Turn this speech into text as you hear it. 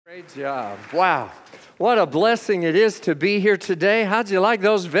Great job. Wow. What a blessing it is to be here today. How'd you like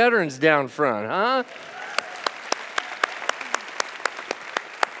those veterans down front, huh?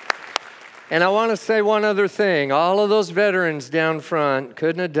 And I want to say one other thing. All of those veterans down front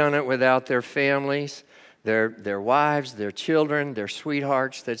couldn't have done it without their families, their wives, their children, their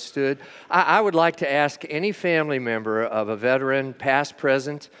sweethearts that stood. I would like to ask any family member of a veteran, past,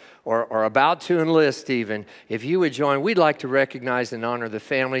 present, or about to enlist even, if you would join, we'd like to recognize and honor the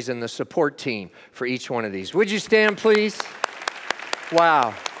families and the support team for each one of these. Would you stand, please?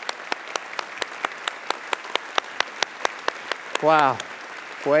 Wow. Wow.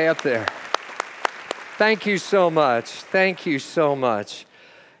 Way up there. Thank you so much. Thank you so much.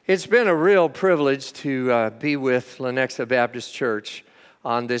 It's been a real privilege to be with Lenexa Baptist Church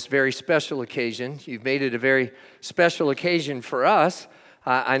on this very special occasion. You've made it a very special occasion for us.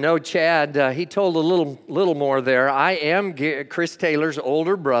 I know Chad, he told a little more there. I am Chris Taylor's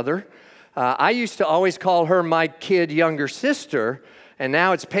older brother. I used to always call her my kid younger sister, and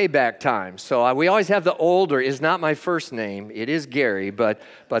now it's payback time. So we always have the older is not my first name. It is Gary, but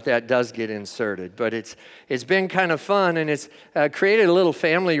that does get inserted. But it's been kind of fun, and it's created a little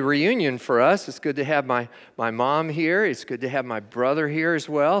family reunion for us. It's good to have my mom here. It's good to have my brother here as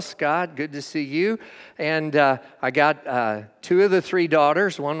well. Scott, good to see you. And I got two of the three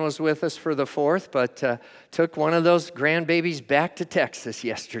daughters. One was with us for the fourth, but took one of those grandbabies back to Texas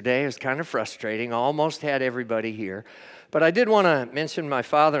yesterday. It was kind of frustrating. Almost had everybody here. But I did want to mention my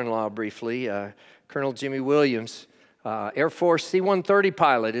father-in-law briefly, Colonel Jimmy Williams, Air Force C-130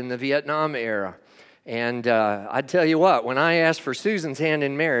 pilot in the Vietnam era. And I tell you what, when I asked for Susan's hand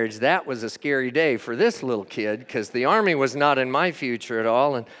in marriage, that was a scary day for this little kid because the Army was not in my future at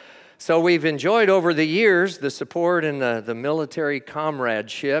all. And so we've enjoyed over the years the support and the military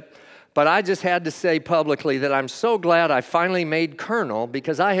comradeship. But I just had to say publicly that I'm so glad I finally made colonel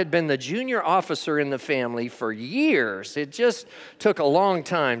because I had been the junior officer in the family for years. It just took a long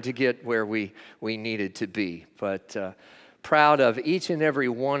time to get where we needed to be. But proud of each and every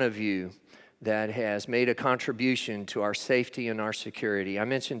one of you that has made a contribution to our safety and our security. I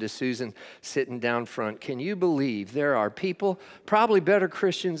mentioned to Susan sitting down front, can you believe there are people, probably better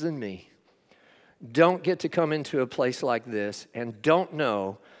Christians than me, don't get to come into a place like this and don't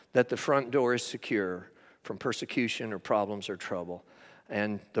know that the front door is secure from persecution or problems or trouble.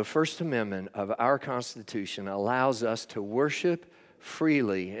 And the First Amendment of our Constitution allows us to worship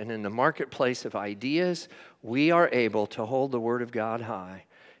freely. And in the marketplace of ideas, we are able to hold the Word of God high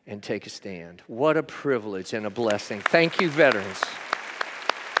and take a stand. What a privilege and a blessing. Thank you, veterans.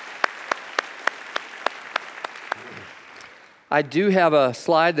 I do have a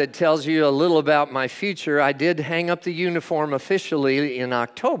slide that tells you a little about my future. I did hang up the uniform officially in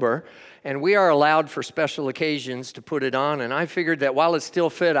October, and we are allowed for special occasions to put it on, and I figured that while it still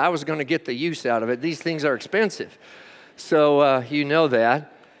fit, I was going to get the use out of it. These things are expensive, so you know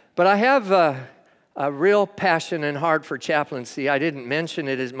that. But I have a real passion and heart for chaplaincy. I didn't mention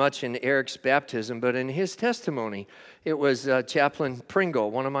it as much in Eric's baptism, but in his testimony, it was Chaplain Pringle,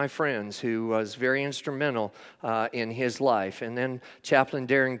 one of my friends, who was very instrumental in his life. And then Chaplain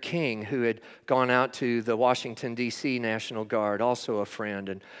Darren King, who had gone out to the Washington, D.C. National Guard, also a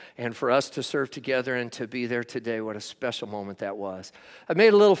friend. And for us to serve together and to be there today, what a special moment that was. I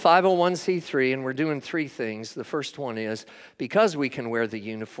made a little 501c3, and we're doing three things. The first one is, because we can wear the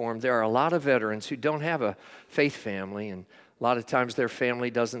uniform, there are a lot of veterans who don't have a faith family, and a lot of times their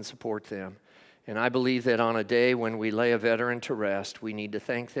family doesn't support them. And I believe that on a day when we lay a veteran to rest, we need to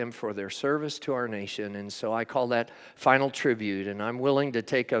thank them for their service to our nation. And so I call that final tribute. And I'm willing to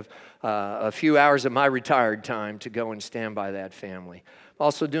take a few hours of my retired time to go and stand by that family. I'm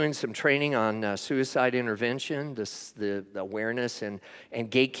also doing some training on suicide intervention, the awareness and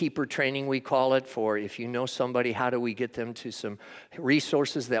gatekeeper training, we call it, for if you know somebody, how do we get them to some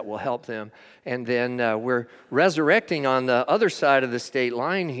resources that will help them. And then we're resurrecting on the other side of the state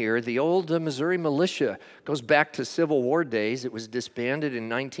line here, the old Missouri militia. Goes back to Civil War days. It was disbanded in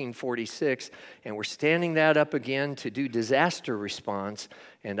 1946, and we're standing that up again to do disaster response.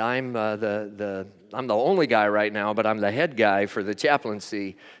 And I'm the only guy right now, but I'm the head guy for the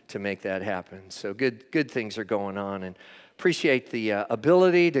chaplaincy to make that happen. So good things are going on, and appreciate the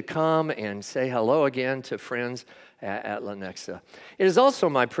ability to come and say hello again to friends at Lenexa. It is also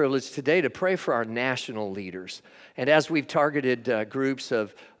my privilege today to pray for our national leaders. And as we've targeted groups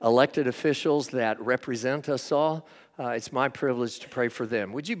of elected officials that represent us all, it's my privilege to pray for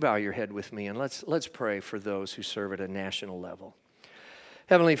them. Would you bow your head with me, and let's pray for those who serve at a national level.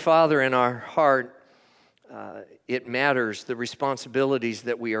 Heavenly Father, in our heart, it matters the responsibilities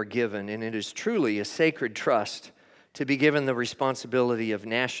that we are given, and it is truly a sacred trust to be given the responsibility of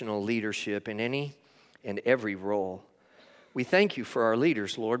national leadership in any and every role. We thank you for our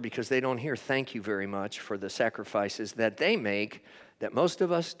leaders, Lord, because they don't hear thank you very much for the sacrifices that they make that most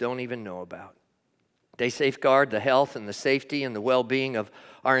of us don't even know about. They safeguard the health and the safety and the well-being of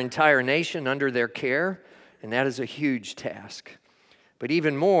our entire nation under their care, and that is a huge task. But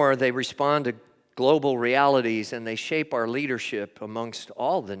even more, they respond to global realities and they shape our leadership amongst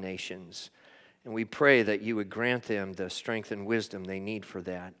all the nations. And we pray that you would grant them the strength and wisdom they need for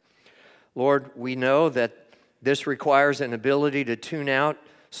that. Lord, we know that this requires an ability to tune out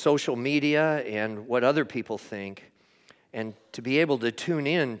social media and what other people think, and to be able to tune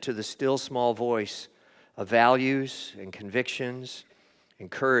in to the still small voice of values and convictions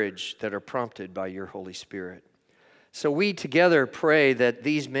and courage that are prompted by your Holy Spirit. So we together pray that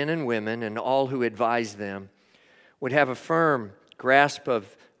these men and women and all who advise them would have a firm grasp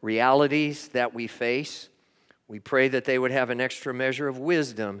of realities that we face. We pray that they would have an extra measure of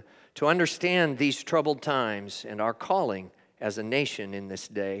wisdom to understand these troubled times and our calling as a nation in this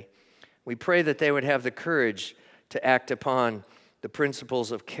day. We pray that they would have the courage to act upon the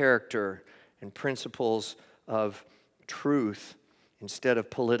principles of character and principles of truth instead of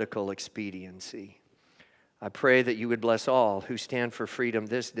political expediency. I pray that you would bless all who stand for freedom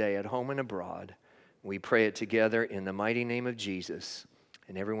this day at home and abroad. We pray it together in the mighty name of Jesus.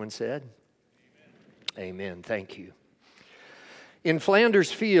 And everyone said, Amen. Amen. Thank you. In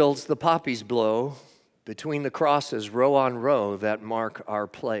Flanders fields, the poppies blow between the crosses, row on row, that mark our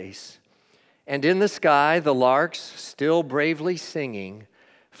place. And in the sky, the larks, still bravely singing,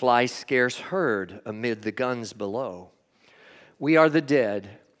 fly scarce heard amid the guns below. We are the dead.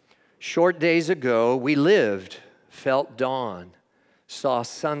 Short days ago, we lived, felt dawn, saw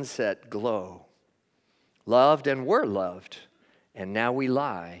sunset glow, loved and were loved, and now we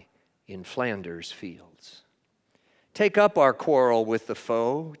lie in Flanders fields. Take up our quarrel with the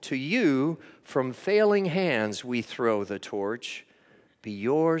foe. To you, from failing hands we throw the torch. Be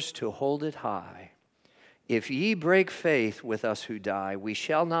yours to hold it high. If ye break faith with us who die, we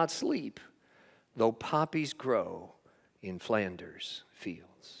shall not sleep, though poppies grow in Flanders fields.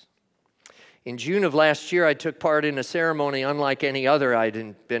 In June of last year, I took part in a ceremony unlike any other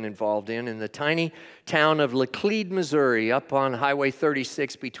I'd been involved in the tiny town of Laclede, Missouri, up on Highway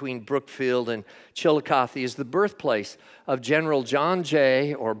 36 between Brookfield and Chillicothe, is the birthplace of General John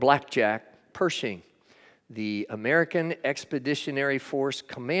J., or Blackjack, Pershing, the American Expeditionary Force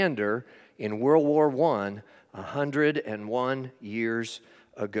commander in World War I, 101 years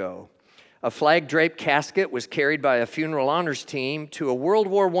ago. A flag-draped casket was carried by a funeral honors team to a World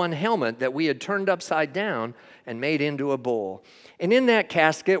War I helmet that we had turned upside down and made into a bowl. And in that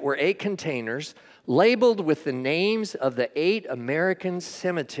casket were 8 containers labeled with the names of the 8 American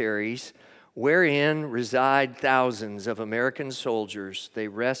cemeteries wherein reside thousands of American soldiers. They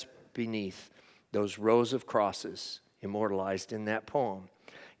rest beneath those rows of crosses immortalized in that poem.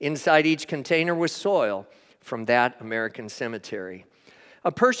 Inside each container was soil from that American cemetery.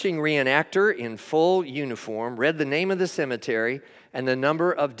 A Pershing reenactor in full uniform read the name of the cemetery and the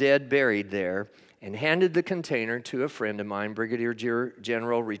number of dead buried there and handed the container to a friend of mine, Brigadier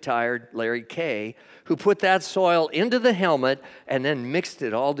General retired Larry Kay, who put that soil into the helmet and then mixed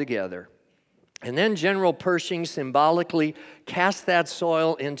it all together. And then General Pershing symbolically cast that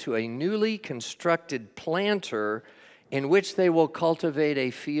soil into a newly constructed planter in which they will cultivate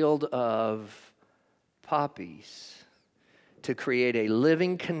a field of poppies to create a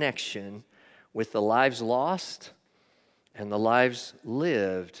living connection with the lives lost and the lives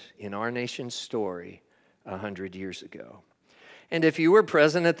lived in our nation's story 100 years ago. And if you were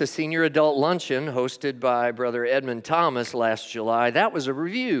present at the senior adult luncheon hosted by Brother Edmund Thomas last July, that was a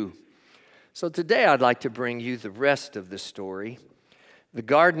review. So today I'd like to bring you the rest of the story. The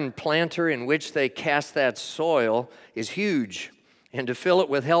garden planter in which they cast that soil is huge, and to fill it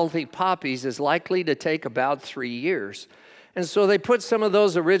with healthy poppies is likely to take about 3 years. And so they put some of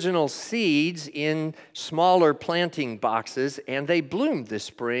those original seeds in smaller planting boxes, and they bloomed this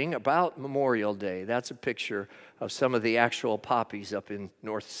spring about Memorial Day. That's a picture of some of the actual poppies up in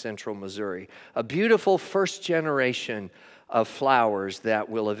north central Missouri. A beautiful first generation of flowers that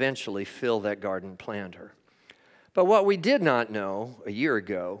will eventually fill that garden planter. But what we did not know a year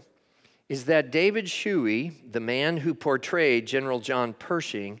ago is that David Shuey, the man who portrayed General John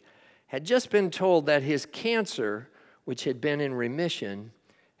Pershing, had just been told that his cancer, which had been in remission,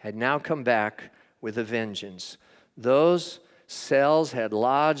 had now come back with a vengeance. Those cells had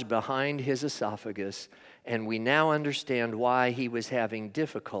lodged behind his esophagus, and we now understand why he was having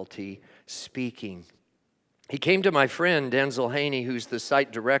difficulty speaking. He came to my friend, Denzel Haney, who's the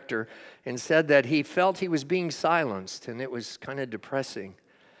site director, and said that he felt he was being silenced, and it was kind of depressing.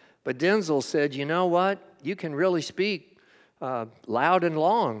 But Denzel said, you know what? You can really speak loud and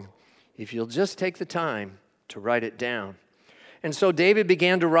long if you'll just take the time to write it down. And so David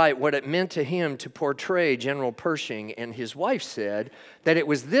began to write what it meant to him to portray General Pershing, and his wife said that it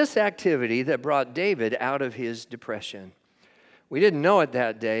was this activity that brought David out of his depression. We didn't know it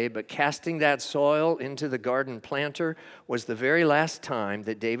that day, but casting that soil into the garden planter was the very last time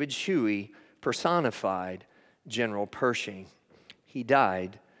that David Shuey personified General Pershing. He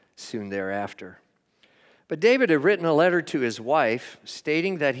died soon thereafter. But David had written a letter to his wife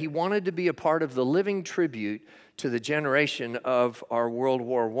stating that he wanted to be a part of the living tribute to the generation of our World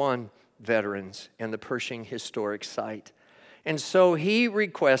War I veterans and the Pershing Historic Site. And so he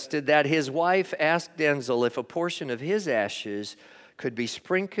requested that his wife ask Denzel if a portion of his ashes could be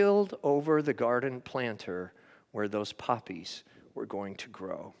sprinkled over the garden planter where those poppies were going to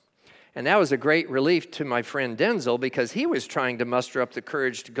grow. And that was a great relief to my friend Denzel, because he was trying to muster up the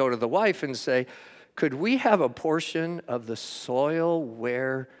courage to go to the wife and say, could we have a portion of the soil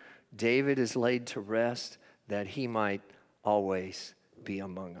where David is laid to rest, that he might always be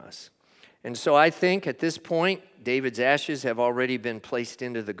among us? And so I think at this point, David's ashes have already been placed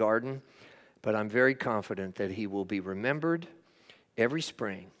into the garden, but I'm very confident that he will be remembered every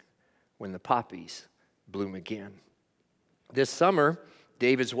spring when the poppies bloom again. This summer,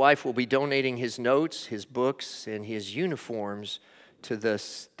 David's wife will be donating his notes, his books, and his uniforms to the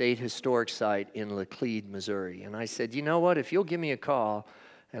State Historic Site in Laclede, Missouri. And I said, you know what, if you'll give me a call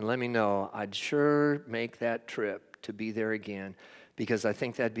and let me know, I'd sure make that trip to be there again, because I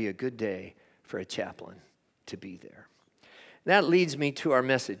think that'd be a good day for a chaplain to be there. That leads me to our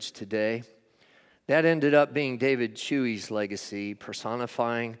message today. That ended up being David Shuey's legacy,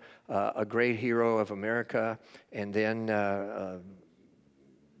 personifying a great hero of America, and then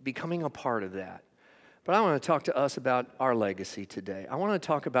becoming a part of that. But I want to talk to us about our legacy today. I want to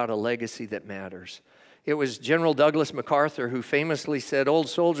talk about a legacy that matters. It was General Douglas MacArthur who famously said, old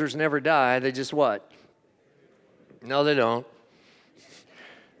soldiers never die, they just what? No, they don't.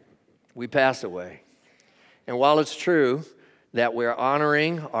 We pass away. And while it's true that we're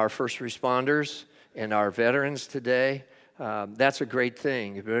honoring our first responders and our veterans today, that's a great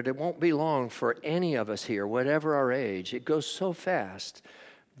thing. But it won't be long for any of us here, whatever our age. It goes so fast.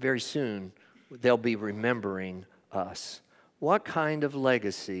 Very soon, they'll be remembering us. What kind of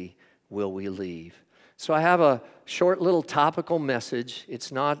legacy will we leave? So I have a short little topical message.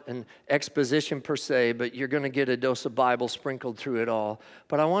 It's not an exposition per se, but you're going to get a dose of Bible sprinkled through it all.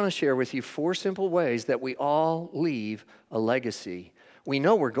 But I want to share with you 4 simple ways that we all leave a legacy. We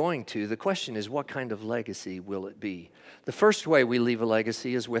know we're going to. The question is, what kind of legacy will it be? The first way we leave a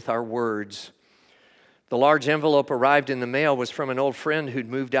legacy is with our words. The large envelope arrived in the mail was from an old friend who'd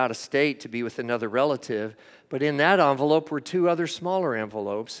moved out of state to be with another relative. But in that envelope were 2 other smaller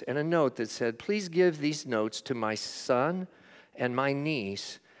envelopes and a note that said, please give these notes to my son and my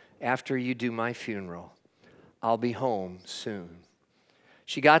niece after you do my funeral. I'll be home soon.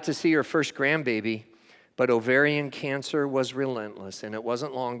 She got to see her first grandbaby, but ovarian cancer was relentless, and it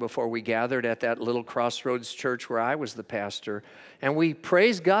wasn't long before we gathered at that little Crossroads church where I was the pastor, and we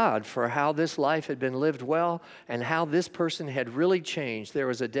praised God for how this life had been lived well and how this person had really changed. There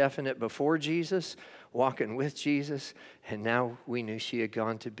was a definite before Jesus, walking with Jesus, and now we knew she had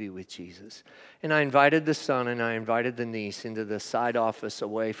gone to be with Jesus. And I invited the son and I invited the niece into the side office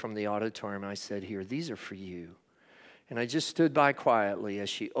away from the auditorium. I said, here, these are for you. And I just stood by quietly as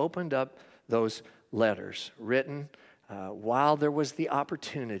she opened up those letters written while there was the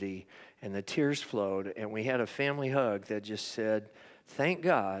opportunity, and the tears flowed, and we had a family hug that just said, thank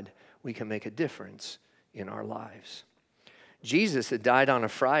God we can make a difference in our lives. Jesus had died on a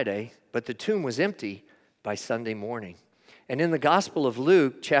Friday, but the tomb was empty by Sunday morning. And in the Gospel of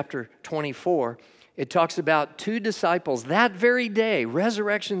Luke, chapter 24, it talks about 2 disciples that very day,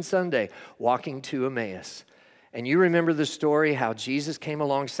 Resurrection Sunday, walking to Emmaus. And you remember the story, how Jesus came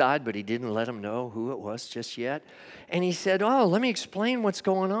alongside, but he didn't let them know who it was just yet. And he said, oh, let me explain what's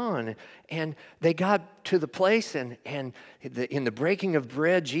going on. And they got to the place, and in the breaking of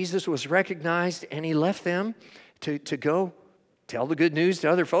bread, Jesus was recognized, and he left them to go tell the good news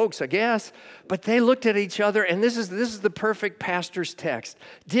to other folks, I guess. But they looked at each other, and this is the perfect pastor's text.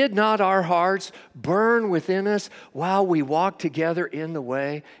 Did not our hearts burn within us while we walked together in the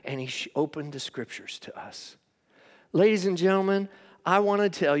way? And he opened the scriptures to us. Ladies and gentlemen, I want to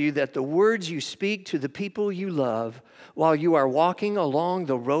tell you that the words you speak to the people you love while you are walking along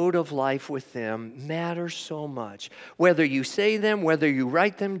the road of life with them matter so much. Whether you say them, whether you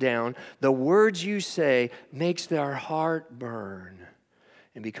write them down, the words you say makes their heart burn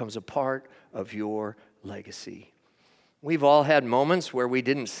and becomes a part of your legacy. We've all had moments where we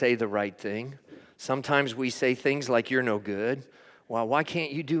didn't say the right thing. Sometimes we say things like, "You're no good." "Well, why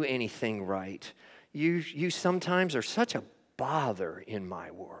can't you do anything right? You sometimes are such a bother in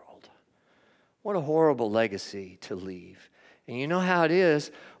my world." What a horrible legacy to leave. And you know how it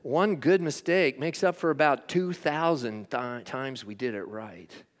is. One good mistake makes up for about 2,000 times we did it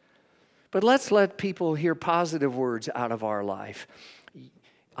right. But let's let people hear positive words out of our life.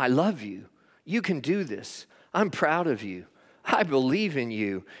 "I love you. You can do this. I'm proud of you. I believe in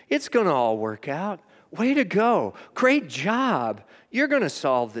you. It's going to all work out. Way to go. Great job. You're going to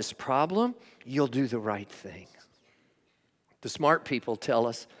solve this problem. You'll do the right thing." The smart people tell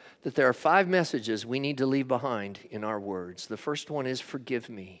us that there are 5 messages we need to leave behind in our words. The first one is, "Forgive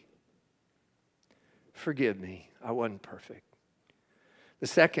me. Forgive me. I wasn't perfect." The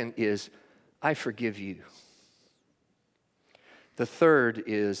second is, "I forgive you." The third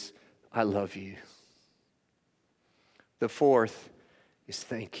is, "I love you." The fourth is,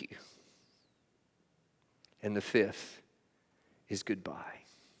 "Thank you." And the fifth is, "Goodbye."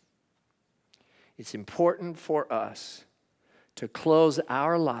 It's important for us to close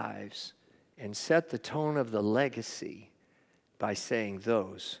our lives and set the tone of the legacy by saying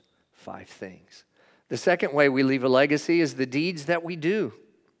those 5 things. The second way we leave a legacy is the deeds that we do.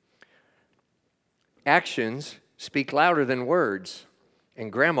 Actions speak louder than words,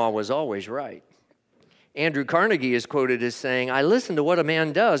 and Grandma was always right. Andrew Carnegie is quoted as saying, "I listen to what a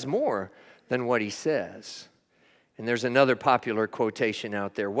man does more than what he says." And there's another popular quotation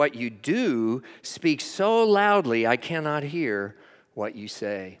out there: "What you do speaks so loudly, I cannot hear what you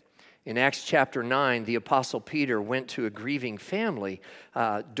say." In Acts chapter 9, the Apostle Peter went to a grieving family.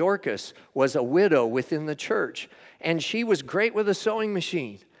 Dorcas was a widow within the church, and she was great with a sewing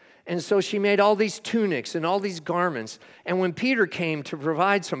machine. And so she made all these tunics and all these garments. And when Peter came to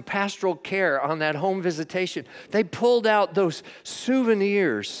provide some pastoral care on that home visitation, they pulled out those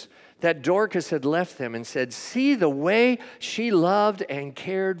souvenirs that Dorcas had left them and said, "See the way she loved and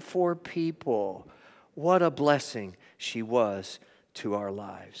cared for people. What a blessing she was to our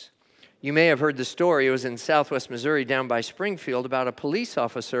lives." You may have heard the story. It was in southwest Missouri down by Springfield about a police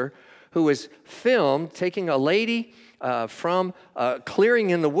officer who was filmed taking a lady from a clearing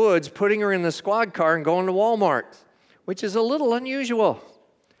in the woods, putting her in the squad car and going to Walmart, which is a little unusual.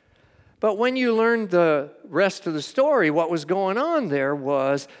 But when you learned the rest of the story, what was going on there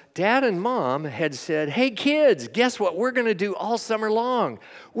was Dad and Mom had said, "Hey kids, guess what we're going to do all summer long?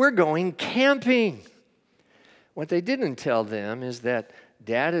 We're going camping." What they didn't tell them is that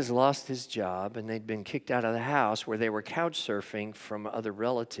Dad has lost his job and they'd been kicked out of the house where they were couch surfing from other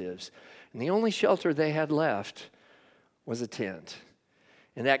relatives. And the only shelter they had left was a tent.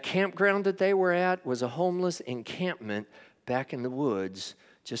 And that campground that they were at was a homeless encampment back in the woods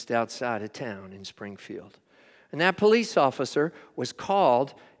just outside of town in Springfield. And that police officer was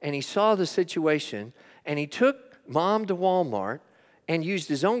called, and he saw the situation, and he took Mom to Walmart and used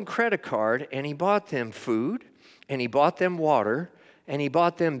his own credit card, and he bought them food, and he bought them water, and he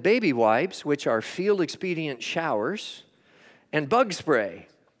bought them baby wipes, which are field expedient showers, and bug spray.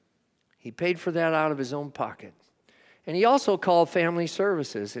 He paid for that out of his own pocket. And he also called family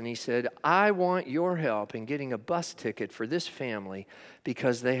services, and he said, "I want your help in getting a bus ticket for this family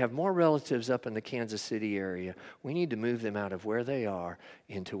because they have more relatives up in the Kansas City area. We need to move them out of where they are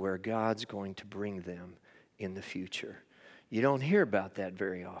into where God's going to bring them in the future." You don't hear about that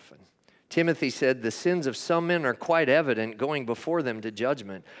very often. Timothy said, "The sins of some men are quite evident, going before them to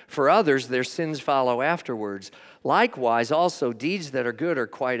judgment. For others, their sins follow afterwards. Likewise, also, deeds that are good are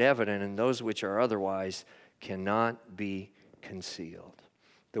quite evident, and those which are otherwise cannot be concealed."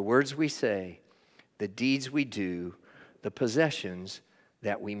 The words we say, the deeds we do, the possessions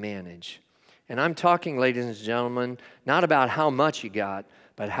that we manage. And I'm talking, ladies and gentlemen, not about how much you got,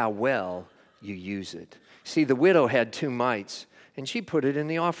 but how well you use it. See, the widow had 2 mites, and she put it in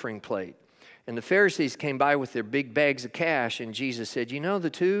the offering plate. And the Pharisees came by with their big bags of cash, and Jesus said, "You know the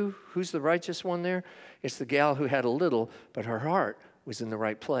 2? Who's the righteous one there? It's the gal who had a little, but her heart was in the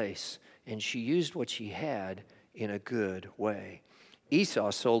right place. And she used what she had in a good way." Esau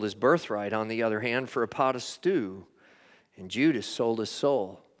sold his birthright, on the other hand, for a pot of stew. And Judas sold his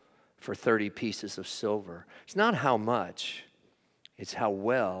soul for 30 pieces of silver. It's not how much, it's how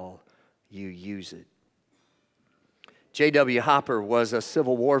well you use it. J.W. Hopper was a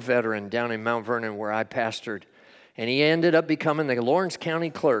Civil War veteran down in Mount Vernon where I pastored. And he ended up becoming the Lawrence County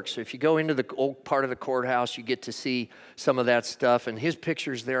clerk. So if you go into the old part of the courthouse, you get to see some of that stuff, and his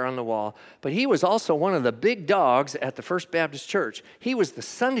picture's there on the wall. But he was also one of the big dogs at the First Baptist Church. He was the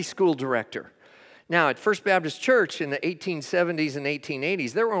Sunday school director. Now, at First Baptist Church in the 1870s and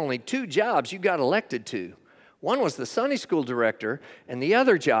 1880s, there were only two jobs you got elected to. One was the Sunday school director, and the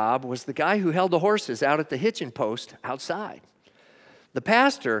other job was the guy who held the horses out at the hitching post outside. The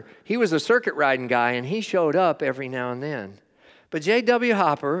pastor, he was a circuit riding guy, and he showed up every now and then. But J.W.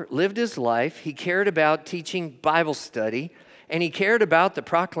 Hopper lived his life. He cared about teaching Bible study, and he cared about the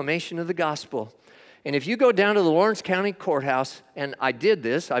proclamation of the gospel. And if you go down to the Lawrence County Courthouse, and I did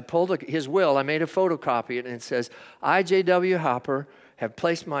this, I pulled his will, I made a photocopy, and it says, I, J.W. Hopper, have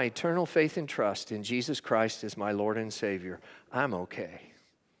placed my eternal faith and trust in Jesus Christ as my Lord and Savior. I'm okay.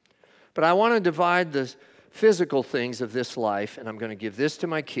 But I want to divide the physical things of this life, and I'm going to give this to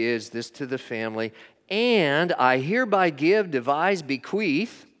my kids, this to the family, and I hereby give, devise,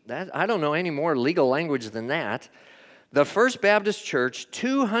 bequeath, I don't know any more legal language than that, the First Baptist Church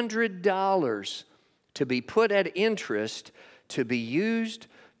 $200 to be put at interest to be used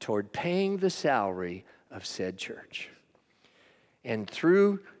toward paying the salary of said church. And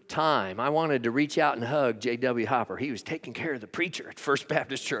through time, I wanted to reach out and hug J.W. Hopper. He was taking care of the preacher at First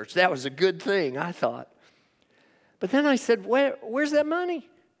Baptist Church. That was a good thing, I thought. But then I said, where's that money?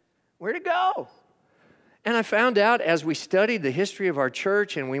 Where'd it go? And I found out as we studied the history of our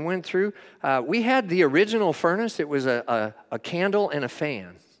church and we went through, we had the original furnace. It was a candle and a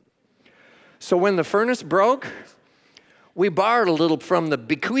fan. So when the furnace broke, we borrowed a little from the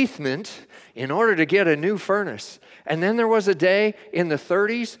bequeathment in order to get a new furnace. And then there was a day in the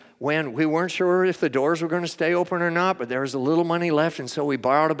 30s when we weren't sure if the doors were going to stay open or not, but there was a little money left, and so we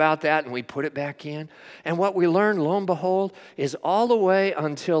borrowed about that and we put it back in. And what we learned, lo and behold, is all the way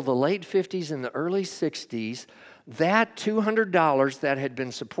until the late 50s and the early 60s, that $200 that had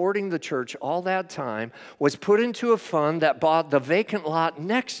been supporting the church all that time was put into a fund that bought the vacant lot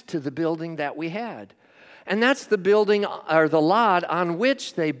next to the building that we had. And that's the building, or the lot on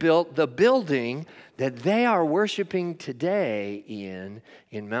which they built the building that they are worshiping today in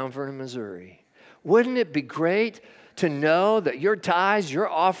Mount Vernon, Missouri. Wouldn't it be great to know that your tithes, your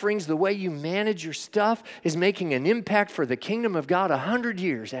offerings, the way you manage your stuff is making an impact for the kingdom of God 100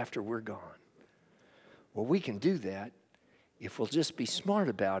 years after we're gone? Well, we can do that if we'll just be smart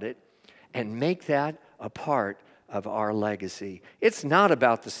about it and make that a part of our legacy. It's not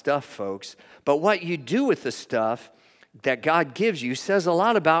about the stuff, folks, but what you do with the stuff that God gives you says a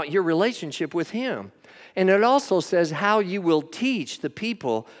lot about your relationship with Him. And it also says how you will teach the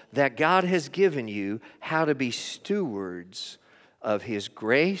people that God has given you how to be stewards of His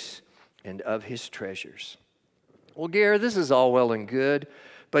grace and of His treasures. Well, Gary, this is all well and good,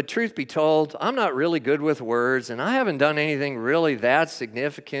 but truth be told, I'm not really good with words, and I haven't done anything really that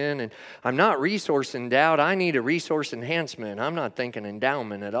significant, and I'm not resource endowed. I need a resource enhancement. I'm not thinking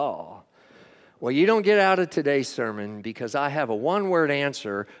endowment at all. Well, you don't get out of today's sermon because I have a one-word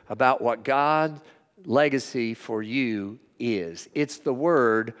answer about what God's legacy for you is. It's the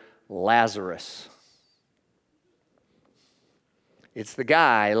word Lazarus. It's the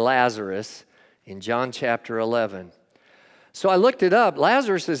guy, Lazarus, in John chapter 11. So I looked it up.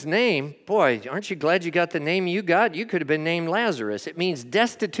 Lazarus' name, boy, aren't you glad you got the name you got? You could have been named Lazarus. It means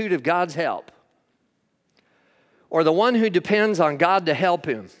destitute of God's help, or the one who depends on God to help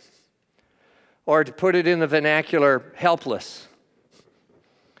him, or to put it in the vernacular, helpless.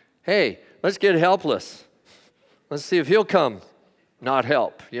 Hey, let's get helpless. Let's see if he'll come, not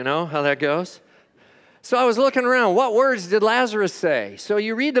help. You know how that goes? So I was looking around. What words did Lazarus say? So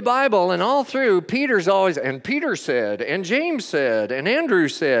you read the Bible, and all through, Peter's always, and Peter said, and James said, and Andrew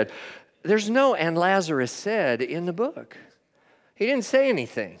said. There's no, and Lazarus said in the book. He didn't say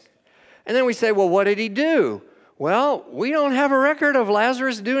anything. And then we say, well, what did he do? Well, we don't have a record of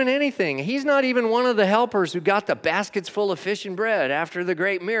Lazarus doing anything. He's not even one of the helpers who got the baskets full of fish and bread after the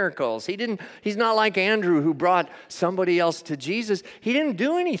great miracles. He's not like Andrew who brought somebody else to Jesus. He didn't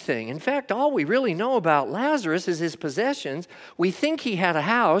do anything. In fact, all we really know about Lazarus is his possessions. We think he had a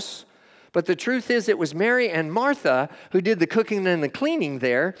house, but the truth is it was Mary and Martha who did the cooking and the cleaning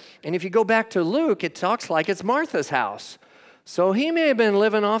there. And if you go back to Luke, it talks like it's Martha's house. So he may have been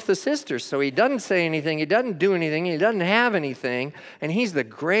living off the sisters. So he doesn't say anything, he doesn't do anything, he doesn't have anything, and he's the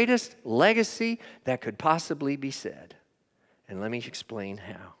greatest legacy that could possibly be said. And let me explain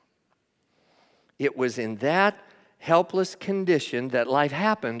how. It was in that helpless condition that life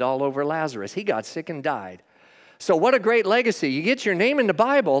happened all over Lazarus. He got sick and died. So what a great legacy. You get your name in the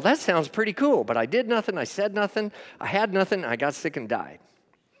Bible, that sounds pretty cool, but I did nothing, I said nothing, I had nothing, I got sick and died.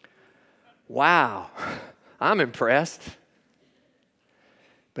 Wow. I'm impressed.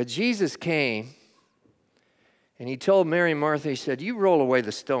 But Jesus came, and he told Mary and Martha, he said, you roll away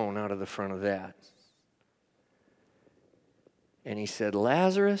the stone out of the front of that. And he said,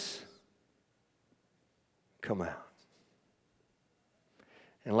 Lazarus, come out.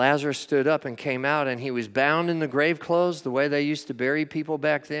 And Lazarus stood up and came out, and he was bound in the grave clothes the way they used to bury people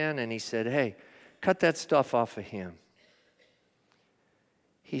back then. And he said, hey, cut that stuff off of him.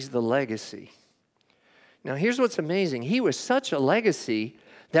 He's the legacy. Now, here's what's amazing. He was such a legacy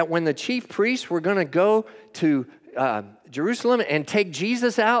that when the chief priests were going to go to Jerusalem and take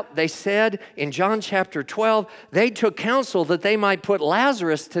Jesus out, they said in John chapter 12, they took counsel that they might put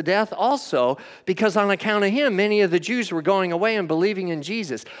Lazarus to death also, because on account of him, many of the Jews were going away and believing in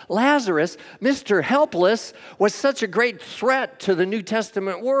Jesus. Lazarus, Mr. Helpless, was such a great threat to the New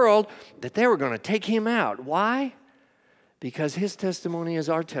Testament world that they were going to take him out. Why? Because his testimony is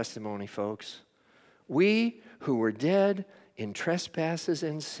our testimony, folks. We who were dead in trespasses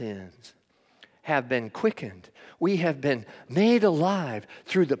and sins have been quickened. We have been made alive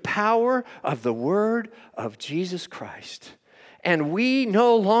through the power of the word of Jesus Christ. And we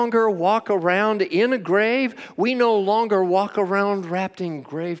no longer walk around in a grave. We no longer walk around wrapped in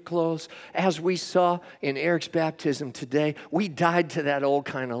grave clothes. As we saw in Eric's baptism today, we died to that old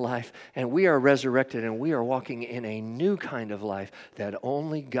kind of life, and we are resurrected, and we are walking in a new kind of life that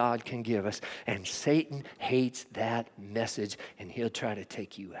only God can give us. And Satan hates that message, and he'll try to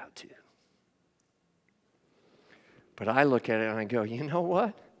take you out too. But I look at it and I go, you know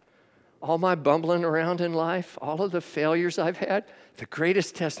what? All my bumbling around in life, all of the failures I've had, the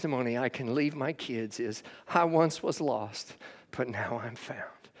greatest testimony I can leave my kids is, I once was lost, but now I'm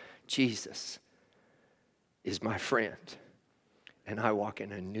found. Jesus is my friend, and I walk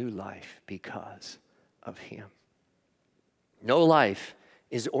in a new life because of him. No life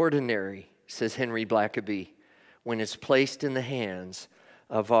is ordinary, says Henry Blackaby, when it's placed in the hands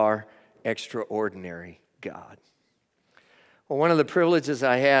of our extraordinary God. Well, one of the privileges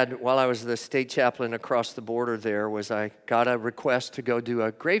I had while I was the state chaplain across the border there was I got a request to go do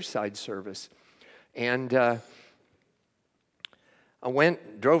a graveside service. And I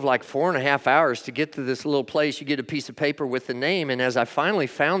drove like 4.5 hours to get to this little place. You get a piece of paper with the name. And as I finally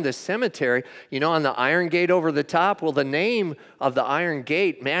found this cemetery, you know, on the iron gate over the top, well, the name of the iron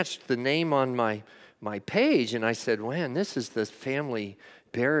gate matched the name on my page. And I said, man, this is the family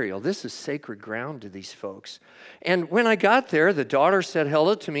burial. This is sacred ground to these folks. And when I got there, the daughter said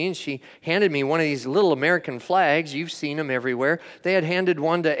hello to me, and she handed me one of these little American flags. You've seen them everywhere. They had handed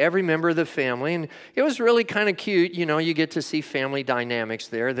one to every member of the family, and it was really kind of cute. You know, you get to see family dynamics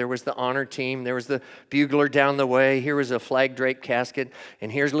there. There was the honor team. There was the bugler down the way. Here was a flag draped casket,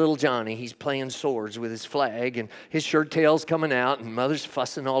 and here's little Johnny. He's playing swords with his flag, and his shirt tail's coming out, and mother's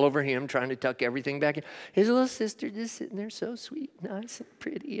fussing all over him, trying to tuck everything back in. His little sister just sitting there so sweet, nice, and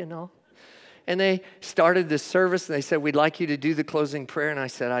pretty, and all. And they started this service, and they said, we'd like you to do the closing prayer. And I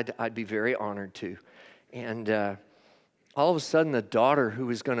said, I'd be very honored to. And all of a sudden, the daughter who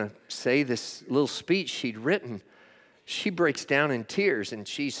was going to say this little speech she'd written, she breaks down in tears, and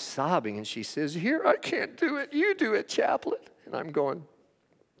she's sobbing, and she says, here, I can't do it. You do it, chaplain. And I'm going,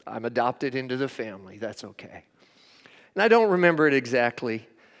 I'm adopted into the family. That's okay. And I don't remember it exactly,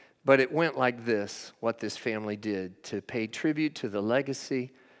 but it went like this, what this family did to pay tribute to the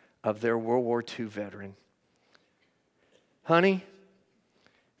legacy of their World War II veteran. Honey,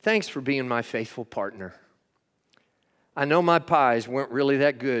 thanks for being my faithful partner. I know my pies weren't really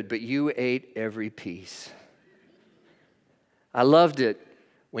that good, but you ate every piece. I loved it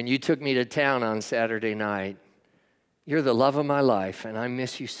when you took me to town on Saturday night. You're the love of my life, and I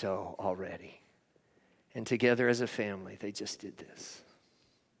miss you so already. And together as a family, they just did this.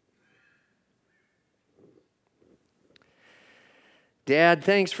 Dad,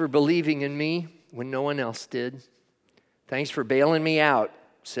 thanks for believing in me when no one else did. Thanks for bailing me out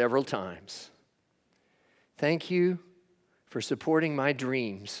several times. Thank you for supporting my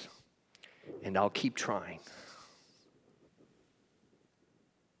dreams, and I'll keep trying.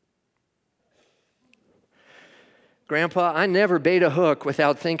 Grandpa, I never bait a hook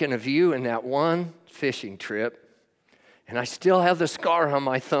without thinking of you in that one fishing trip, and I still have the scar on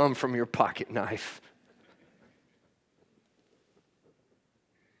my thumb from your pocket knife.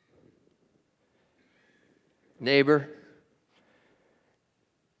 Neighbor,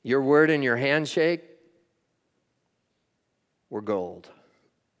 your word and your handshake were gold,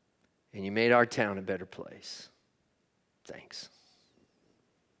 and you made our town a better place. Thanks.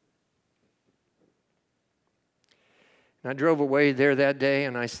 And I drove away there that day,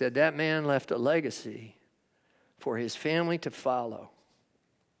 and I said, that man left a legacy for his family to follow.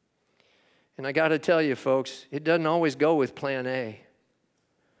 And I got to tell you, folks, it doesn't always go with plan A.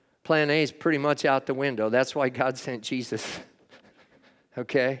 Plan A is pretty much out the window. That's why God sent Jesus.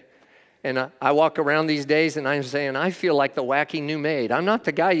 Okay? And I walk around these days and I'm saying, I feel like the wacky new maid. I'm not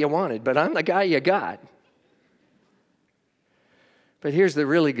the guy you wanted, but I'm the guy you got. But here's the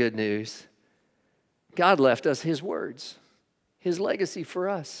really good news. God left us his words, his legacy for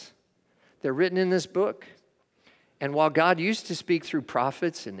us. They're written in this book. And while God used to speak through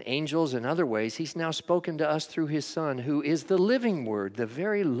prophets and angels and other ways, he's now spoken to us through his Son, who is the living word, the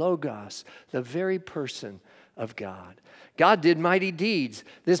very Logos, the very person of God. God did mighty deeds.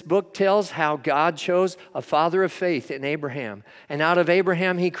 This book tells how God chose a father of faith in Abraham. And out of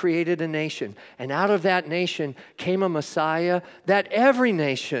Abraham, he created a nation. And out of that nation came a Messiah that every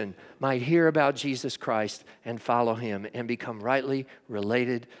nation might hear about Jesus Christ and follow him and become rightly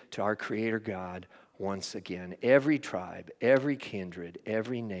related to our Creator God once again. Every tribe, every kindred,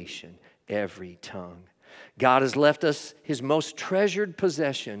 every nation, every tongue. God has left us his most treasured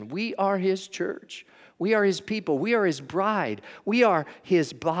possession. We are his church. We are his people. We are his bride. We are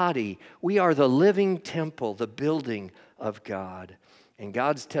his body. We are the living temple, the building of God. And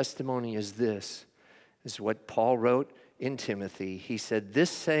God's testimony is this. This is what Paul wrote in Timothy. He said, this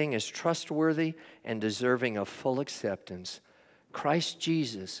saying is trustworthy and deserving of full acceptance. Christ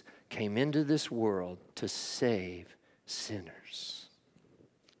Jesus came into this world to save sinners.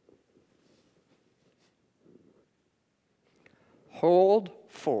 Hold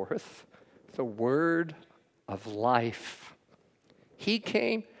forth the word of life. He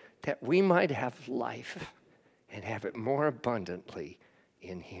came that we might have life and have it more abundantly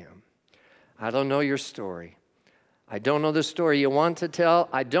in him. I don't know your story. I don't know the story you want to tell.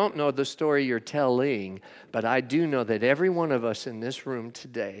 I don't know the story you're telling, but I do know that every one of us in this room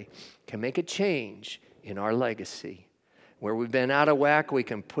today can make a change in our legacy. Where we've been out of whack, we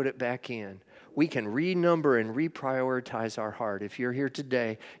can put it back in. We can renumber and reprioritize our heart. If you're here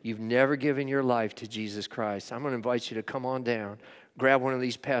today, you've never given your life to Jesus Christ, I'm going to invite you to come on down, grab one of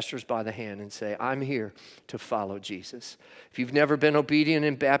these pastors by the hand and say, I'm here to follow Jesus. If you've never been obedient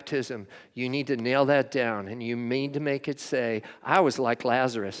in baptism, you need to nail that down and you need to make it say, I was like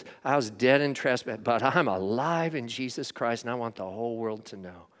Lazarus. I was dead in trespass, but I'm alive in Jesus Christ and I want the whole world to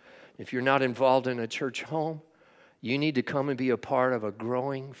know. If you're not involved in a church home, you need to come and be a part of a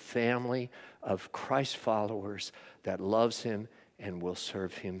growing family of Christ followers that loves him and will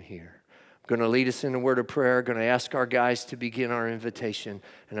serve him here. I'm going to lead us in a word of prayer. Going to ask our guys to begin our invitation.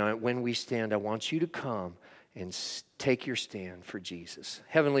 And when we stand, I want you to come and take your stand for Jesus.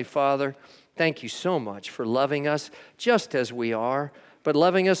 Heavenly Father, thank you so much for loving us just as we are, but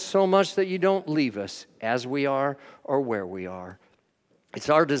loving us so much that you don't leave us as we are or where we are. It's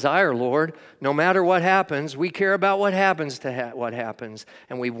our desire, Lord, no matter what happens, we care about what happens what happens,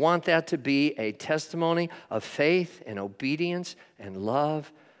 and we want that to be a testimony of faith and obedience and love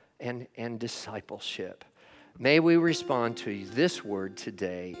and discipleship. May we respond to this word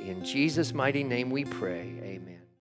today. In Jesus' mighty name we pray, amen.